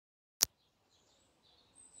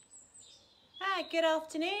Right, good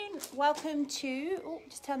afternoon. Welcome to,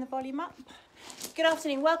 just turn the volume up. Good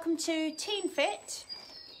afternoon, welcome to Teenfit.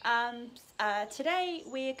 Today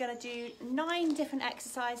we're going to do 9 different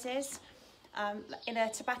exercises in a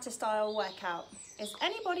Tabata style workout. Is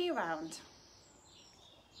anybody around?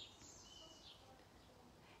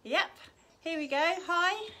 Yep, here we go.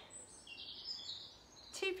 Hi.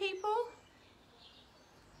 2 people?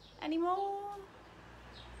 Any more?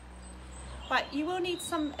 Right, you will need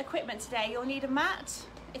some equipment today. You'll need a mat,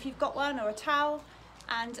 if you've got one, or a towel,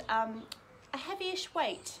 and a heavyish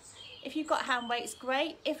weight. If you've got hand weights,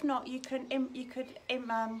 great. If not, you could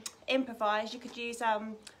improvise. You could use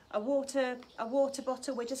a water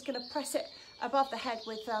bottle. We're just going to press it above the head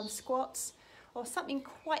with squats, or something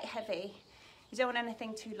quite heavy. You don't want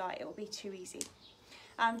anything too light; it will be too easy.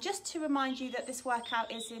 Just to remind you that this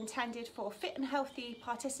workout is intended for fit and healthy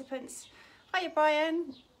participants. Hiya,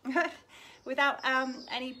 Brian. Without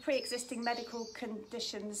any pre-existing medical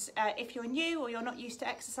conditions. If you're new or you're not used to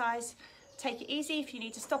exercise, take it easy. If you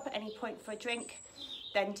need to stop at any point for a drink,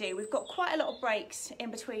 then do. We've got quite a lot of breaks in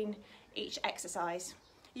between each exercise.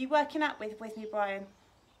 Are you working out with me, Brian?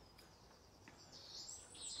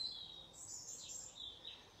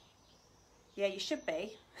 Yeah, you should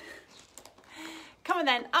be. Come on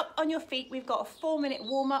then, up on your feet. We've got a 4-minute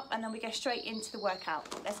warm-up and then we go straight into the workout.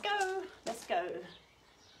 Let's go, let's go.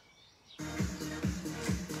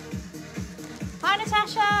 Hi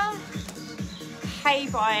Natasha. Hey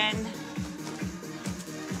Brian.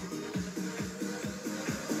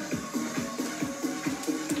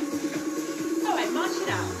 Alright, march it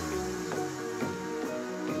out.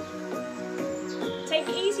 Take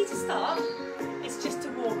it easy to start. It's just a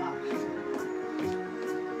warm up.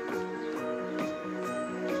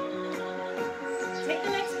 Take the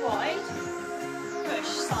legs wide. Push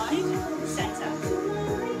side, center.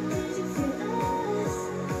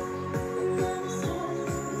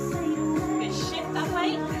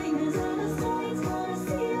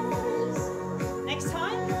 Next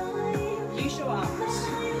time, use your arms.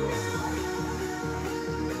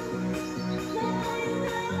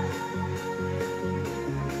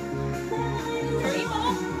 Three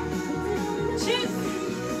more. 2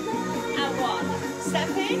 and 1.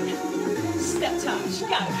 Step in, step touch.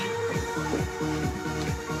 Go.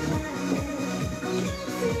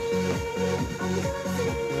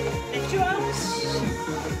 Lift your arms.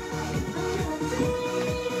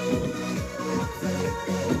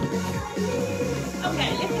 Okay,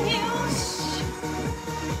 lift the heels.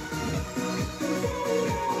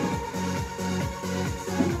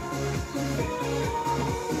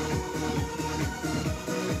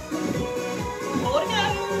 More to go.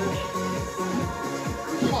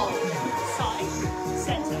 Hold, side,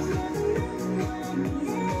 center.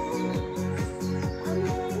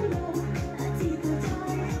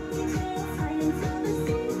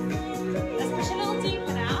 Let's push a little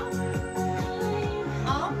deeper now.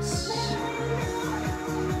 Arms.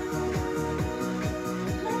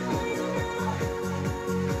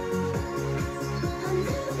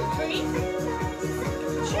 3, 2,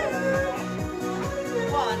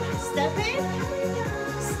 1. Step in,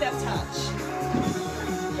 step touch.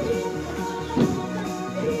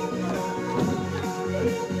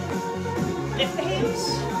 Lift the heels.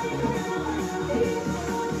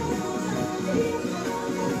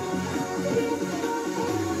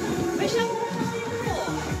 Push up. 4.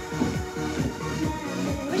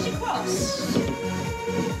 Push across.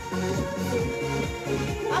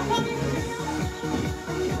 Up, up.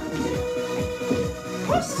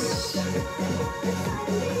 Cross.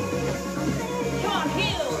 Come on,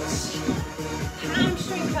 heels.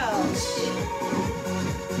 Hamstring curls.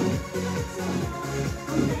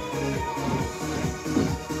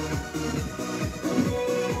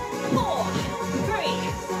 4, 3,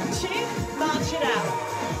 2, march it out.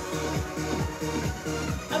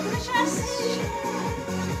 Open the chest.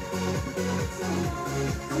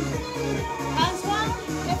 Hands one,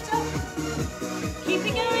 lift up. Keep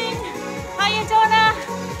it going. Hiya, Donna.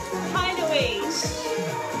 Hi, Louise.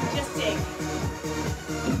 Just dig.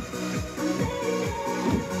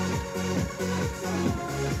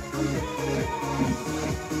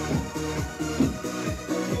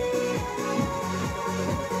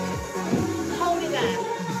 Hold it there.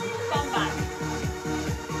 Bum back.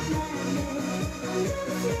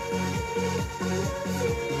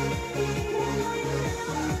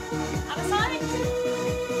 Other side.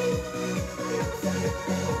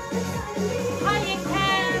 Hiya,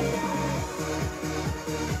 Kev.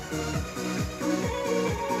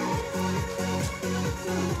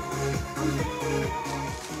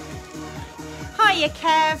 Hiya,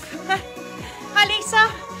 Kev. Hi, Lisa.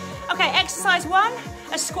 Okay, Exercise 1,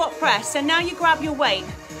 a squat press. So now you grab your weight.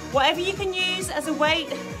 Whatever you can use as a weight,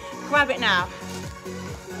 grab it now.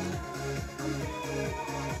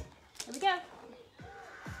 Here we go.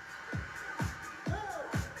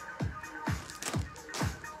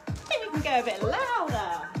 I think we can go a bit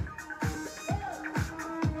louder.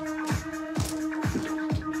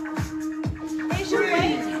 Here's your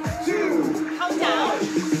weight. Come down,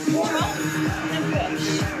 drop, and push.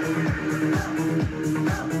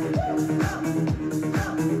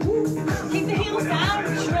 Keep the heels down,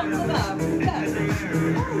 drop the bar. Go.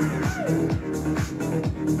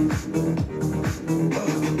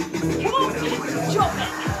 Come on, drop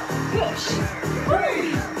it. Push.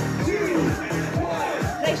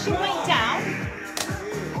 Place your weight down.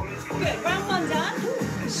 Good, round one done.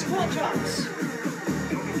 Squat drops.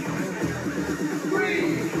 3,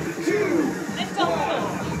 2, Lift off the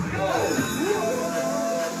floor.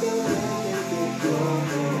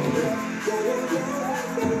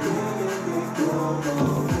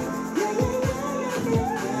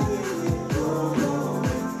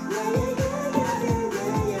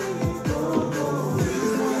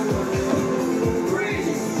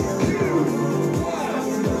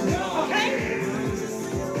 Okay?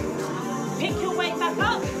 Pick your weight back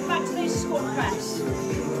up, back to this squat press.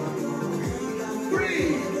 3,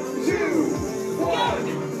 2, 1,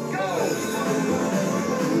 go!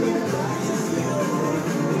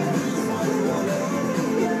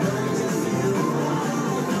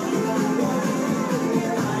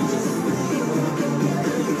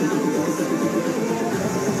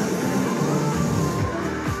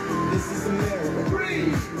 This is America. 3,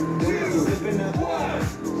 2,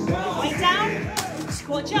 1, go! Weight down,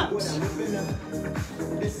 squat jumps.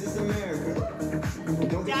 This is America.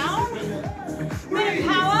 Down, bit of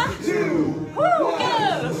power. 2, Woo, go!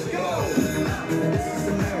 go! This is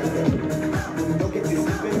America. Don't get you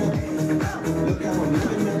slipping up. Look how I'm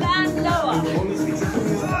living up. Land lower. Always be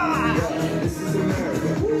tripping up. This is America.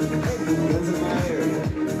 Guns in my area.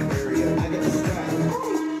 I got the strap.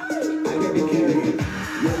 I got the carry.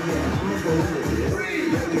 Yeah, I'ma go into this. 3,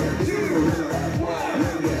 2,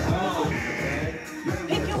 1.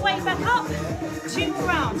 Pick your weight back up. 2 more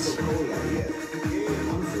rounds.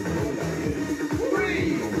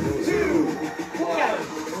 3, 2, 1,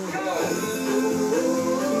 go!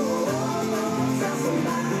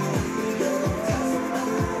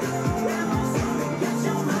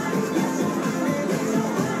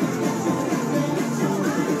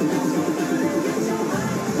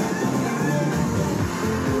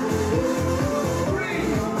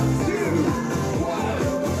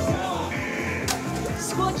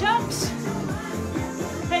 Squat jumps.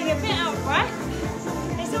 Feeling a bit out of breath.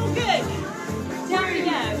 It's all good. Down we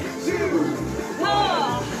go. 2,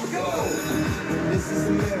 Oh. go! This is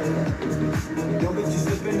America. Don't get you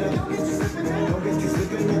slipping up. Don't get you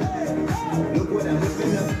slipping up. Look what I'm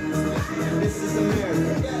whipping up. This is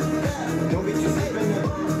America. Don't get you slipping up.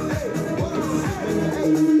 Don't get you slipping up.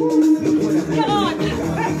 Look what I'm Come on.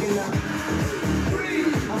 picking up. 3,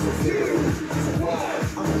 2,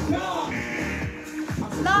 1, go!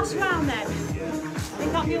 Last round then.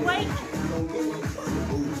 Pick up your weight.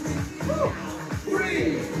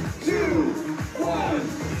 3, 2, 1,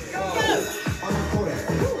 go! On the corner.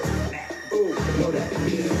 Ooh, know that.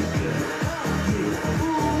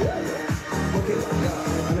 Okay, on the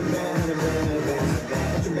band, on the band, on the band.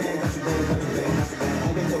 Got your band, got your band, got your band, got your band. I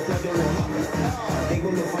get the club, they won't hop. They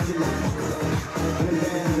gon' go find you like. On the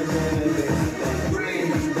band, on the band, on the band. 3,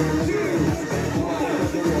 2,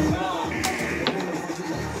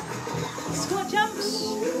 1. Squat jumps.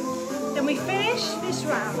 Then we finish this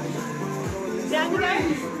round. Down you go.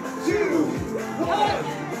 2, 1,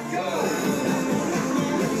 go!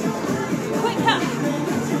 Quick cut.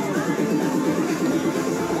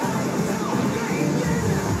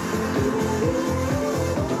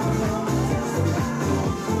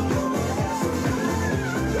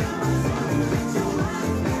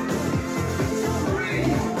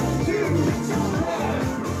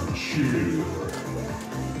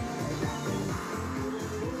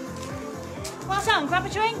 Well done, grab a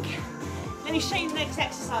drink. Let me show you the next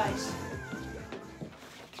exercise.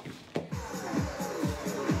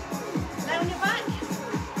 Lay on your back.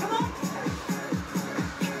 Come on.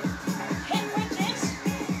 Hip bridges.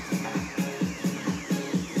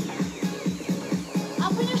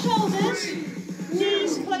 Up on your shoulders.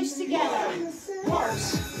 Knees close together.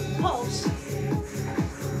 Pulse. Pulse.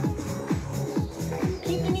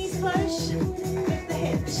 Keep the knees close. Lift the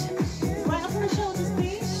hips. Right up on the shoulders,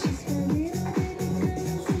 please.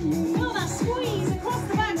 Feel that squeeze across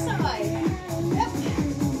the backside.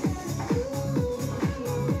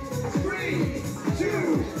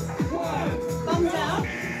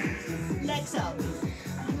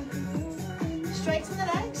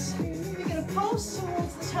 ankles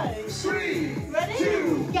towards the toes. 3, Ready?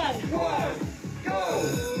 2, Go. 1,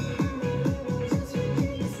 go!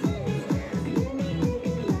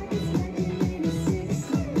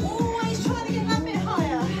 Always trying to get that bit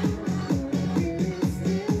higher.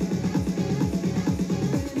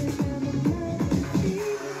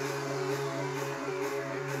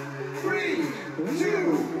 3,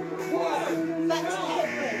 2, 1, Back to the hip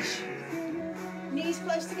bridge. Knees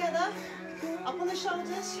close together. Up on the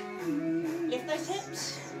shoulders. Lift those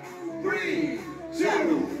hips. 3,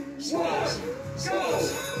 2, 1,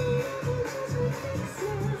 go!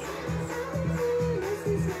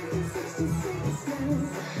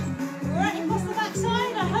 Right across the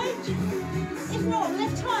backside, I hope. If not,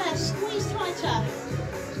 lift higher, squeeze tighter.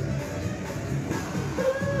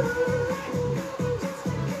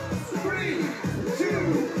 3, 2,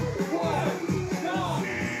 1, go!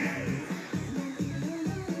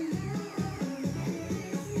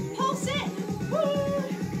 Pulse it. Woo.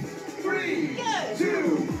 3, Go.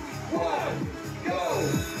 2, 1, go!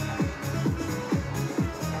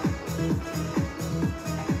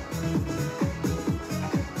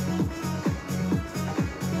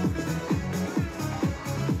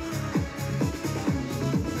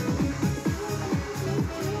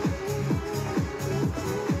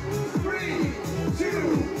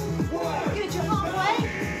 Good, you're halfway.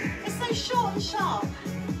 It's so short and sharp.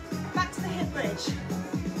 Back to the hip bridge.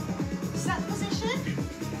 Set position.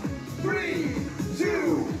 3,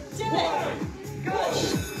 2, Do it. 1, go!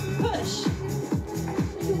 Push.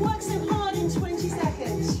 You can work so hard in 20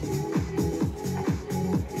 seconds.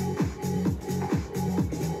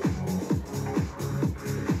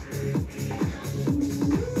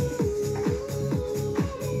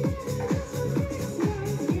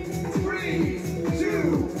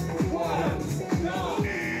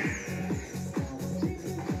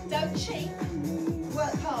 Don't cheat.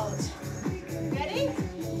 Work hard. Ready?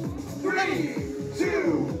 3,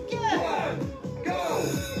 2, Go. 1, go!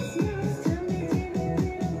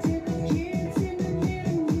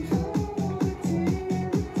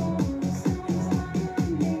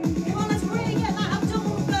 Come on, let's really get that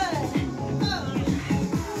abdominal burn.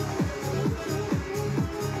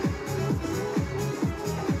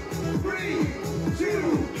 3, 2,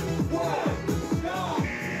 1, go!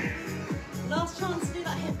 Last chance to do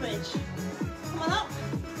that hip bridge. Come on up.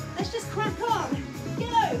 Let's just crack on.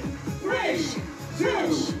 Go. 3, 2,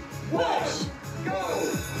 1, go!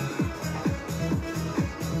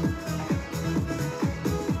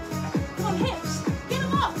 Come on, hips. Get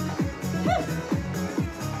them up. Whew.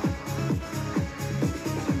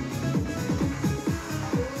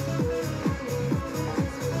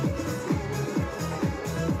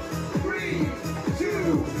 3,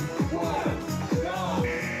 2, 1, go!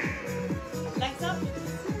 Legs up.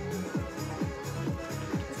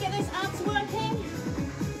 Let's get those abs working.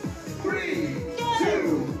 3, Go.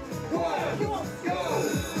 2, 1, Come on. go!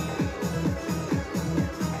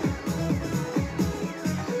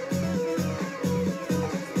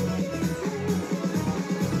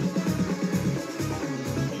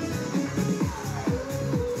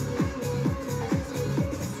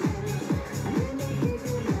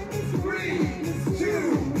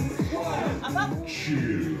 Up, up.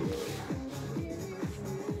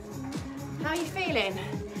 How are you feeling?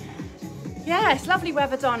 Yeah, it's lovely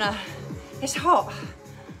weather, Donna. It's hot.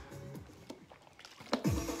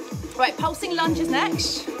 Right, pulsing lunges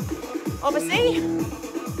next. Obviously,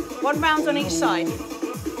 1 round on each side. Start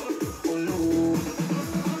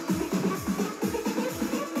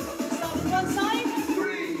with one side.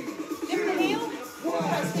 Lift the heel.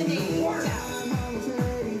 Press the knee down.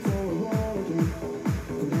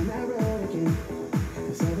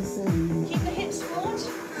 Keep the hips forward,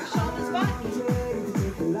 shoulders back.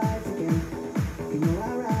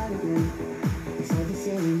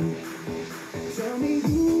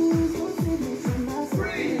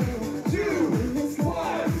 3, 2,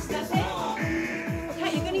 1, Step in.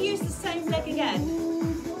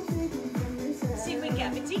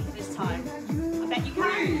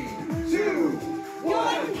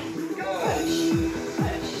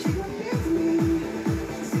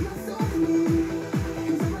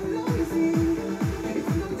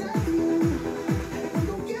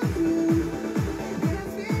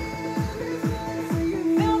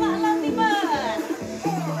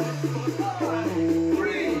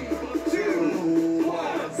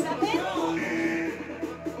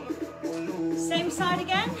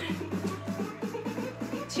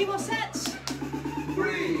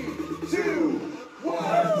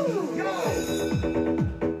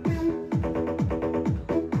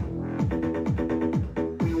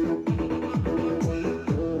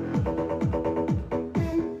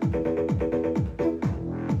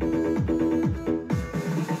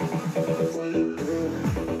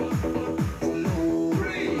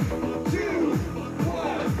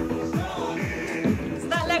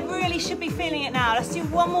 let's do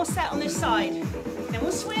one more set on this side. Then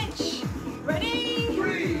we'll switch. Ready?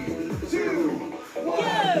 3, 2, 1,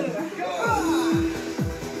 go!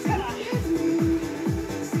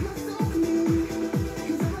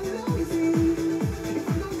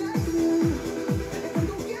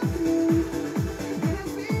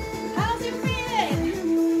 How's it feeling?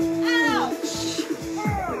 Ouch!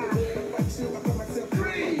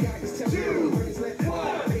 3, 2,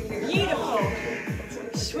 1. Beautiful.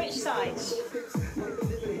 Switch sides.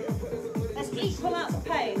 Let's equal out the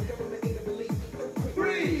pain.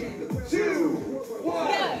 3, 2,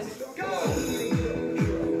 1. Go!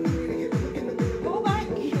 Pull back.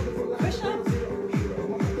 Push up.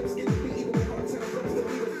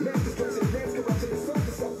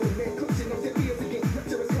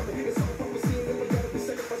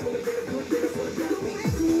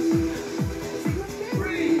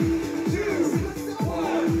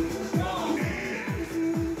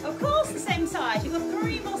 Of course, the same side. You've got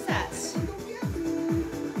 3 more sets.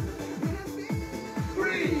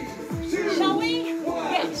 3, 2, Shall we?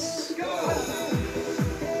 1. Yes. Go!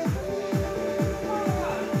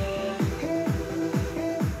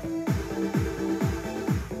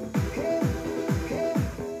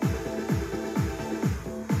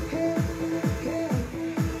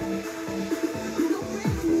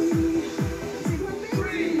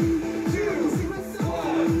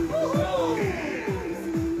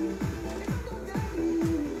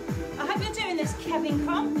 I hope you're doing this, Kevin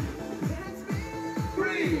Crump.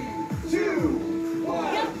 3, 2,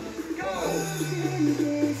 1. Yep. Go!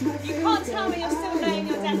 You can't tell me you're still laying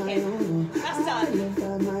your deck in. That's done.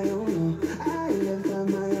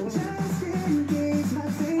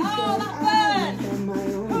 Oh, that burn!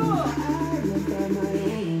 Ooh.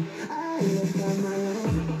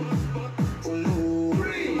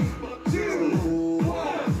 3, 2,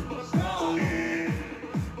 1.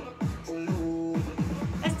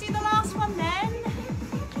 Let's do the last one then.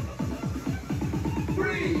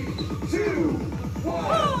 3, 2, 1. Oh.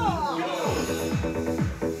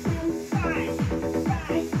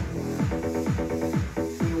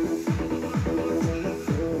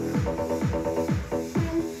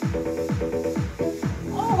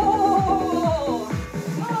 Oh.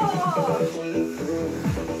 Oh.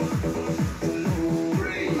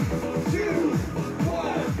 3, 2,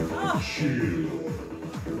 1. Oh.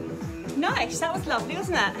 Nice, that was lovely,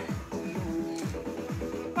 wasn't it?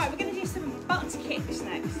 Right, we're going to do some butt kicks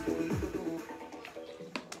next.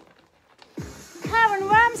 Karen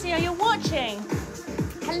Ramsey, are you watching?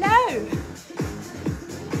 Hello.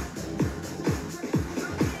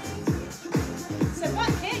 So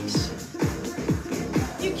butt kicks.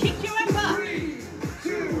 You kick your own butt. 3,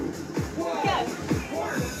 2, 1. Go.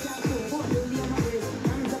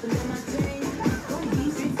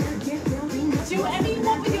 Do whatever you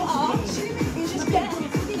want with your arch. Just get the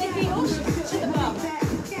heels to the bum. 3,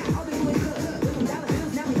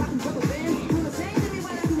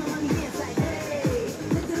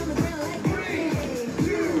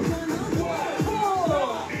 2, 1.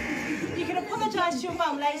 Oh. You can apologise to your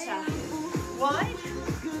bum later. Wide.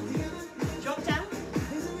 Drop down.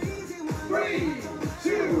 3,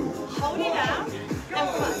 2, Hold it down. And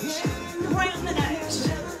punch. Right on the nose.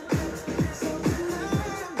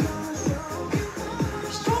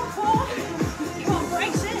 Strong core. Come on,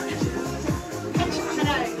 brace it. Punch on the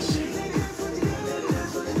nose.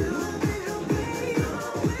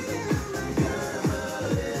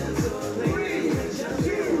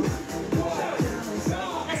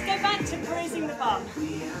 Let's go back to bruising the bum.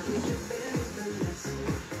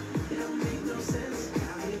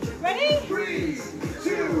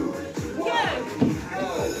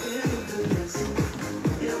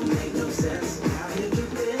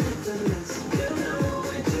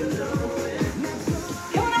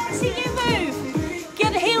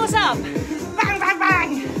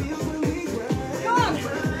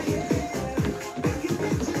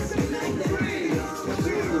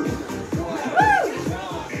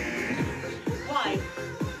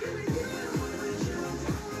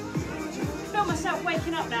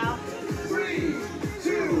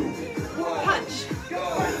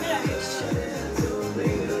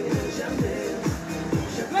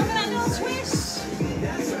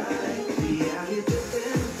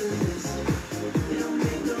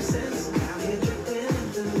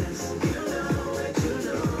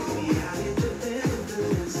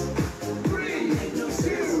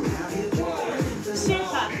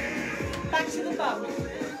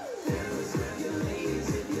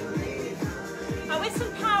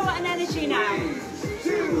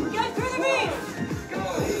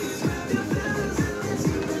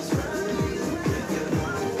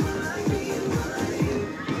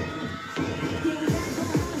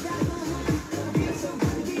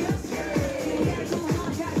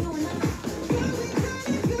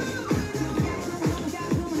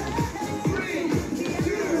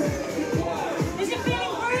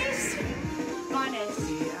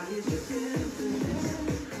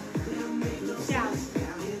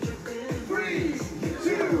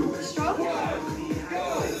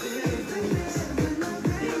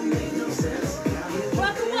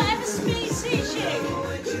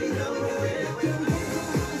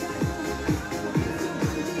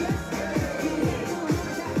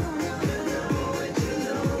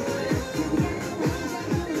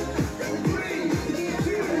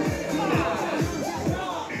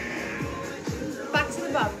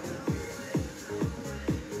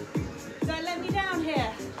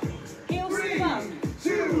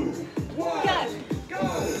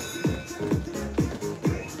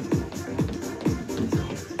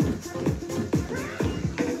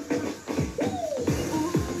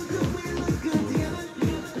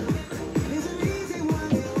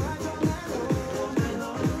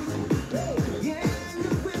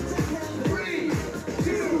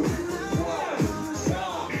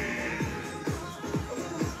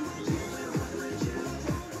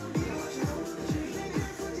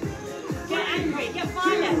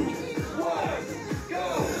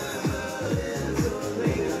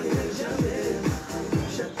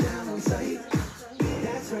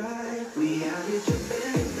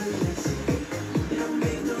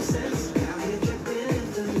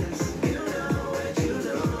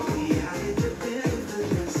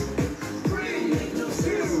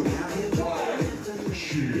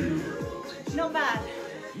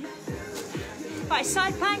 Right,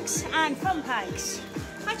 side planks and front planks.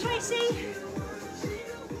 Hi Tracy.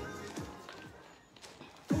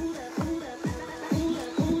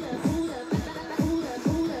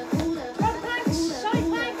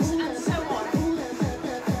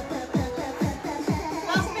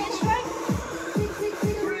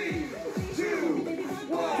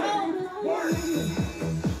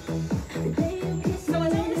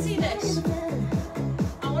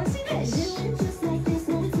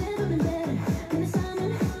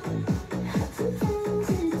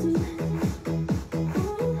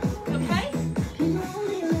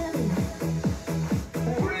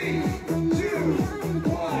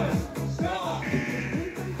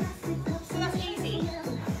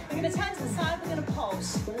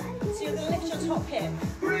 Top hip.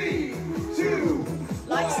 3, 2,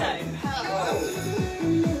 like so.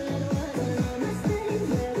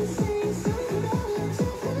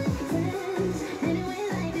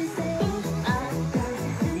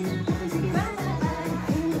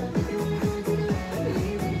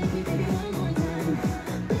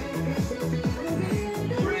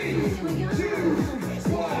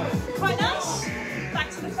 Quite nice. Back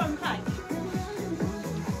to the front plank.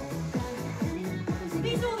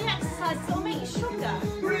 These are all the exercises that will make you stronger.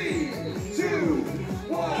 3, 2,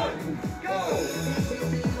 1, go!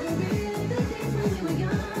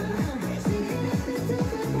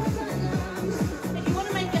 If you want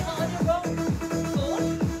to make it harder, roll forward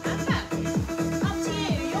and back. Up to you,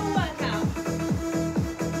 your workout.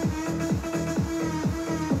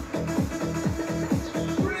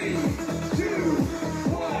 3, 2,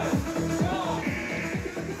 1, go!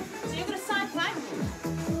 So you're going to side plank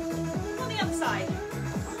on the other side.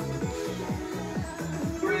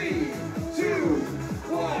 3, 2,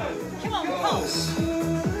 1, Come on, go! pulse.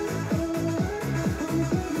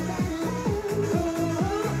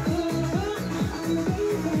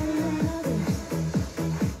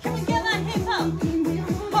 Can we get that hip up?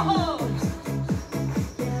 Ho-ho.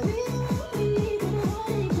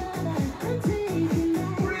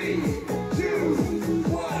 3, 2,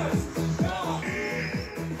 1, go!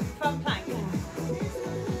 Front plank.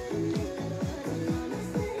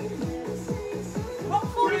 Rock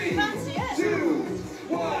forward if you 3, fancy it. 2,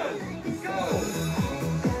 1, go!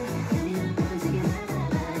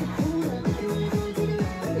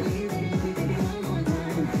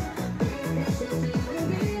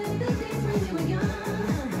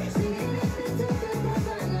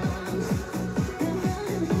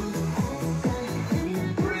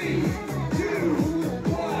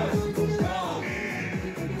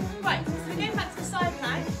 Right, so we're going back to the side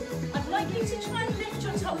plank. I'd like you to try and lift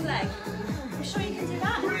your top leg. I'm sure you can do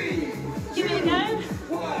that. 3, Give it a go.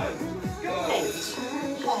 1, go! Lift.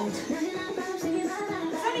 Hold.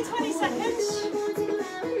 It's only 20 seconds.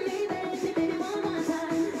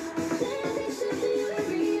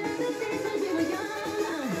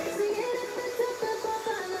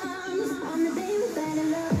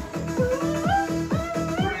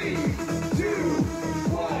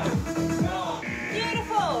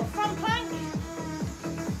 Beautiful. Front plank.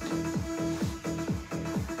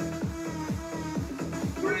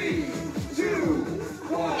 3, 2,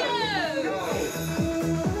 1, Go. go!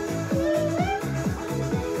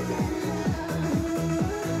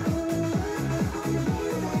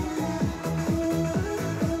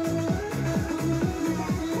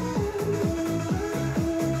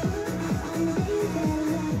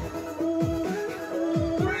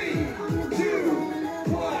 Three, two,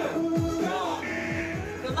 one, go!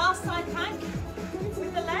 Your last side plank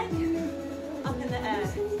with the leg up in the air.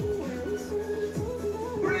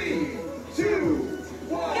 3, 2,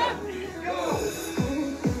 1, go!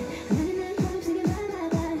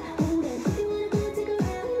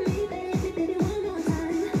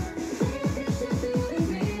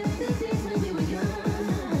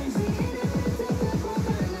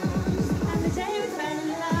 And the day was very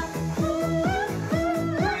loud.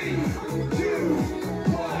 3, 2,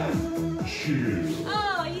 1, choose.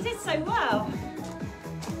 Oh, you did so well.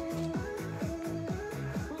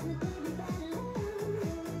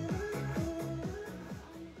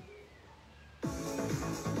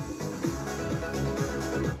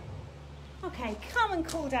 Okay, come and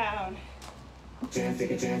cool down.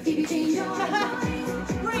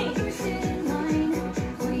 Breathe.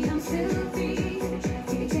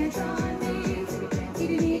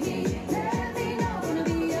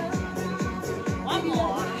 One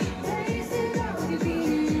more.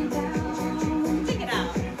 Dig it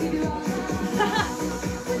out.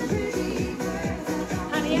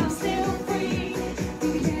 Honey, I'm still free.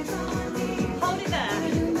 Hold it there.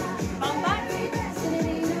 Bum back.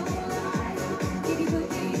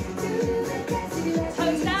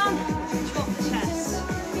 Toes down. Drop the chest.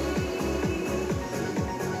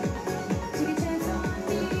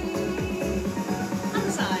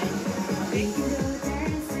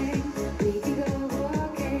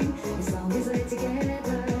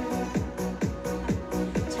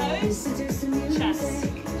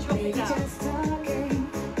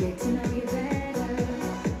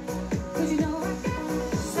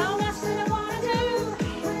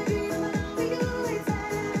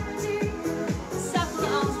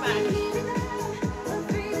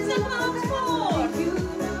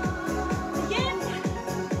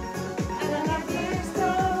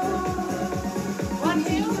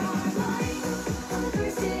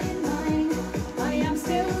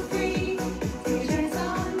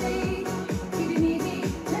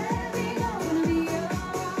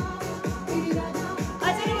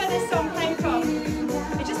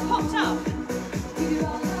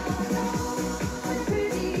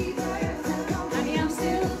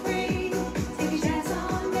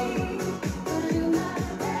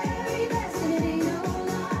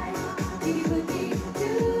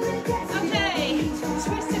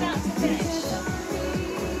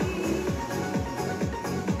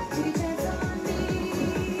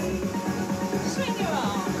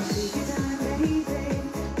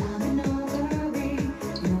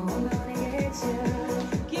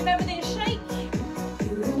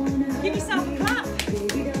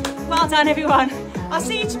 done, everyone. I'll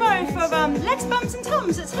see you tomorrow for legs, bums and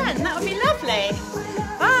tums at 10. That would be lovely.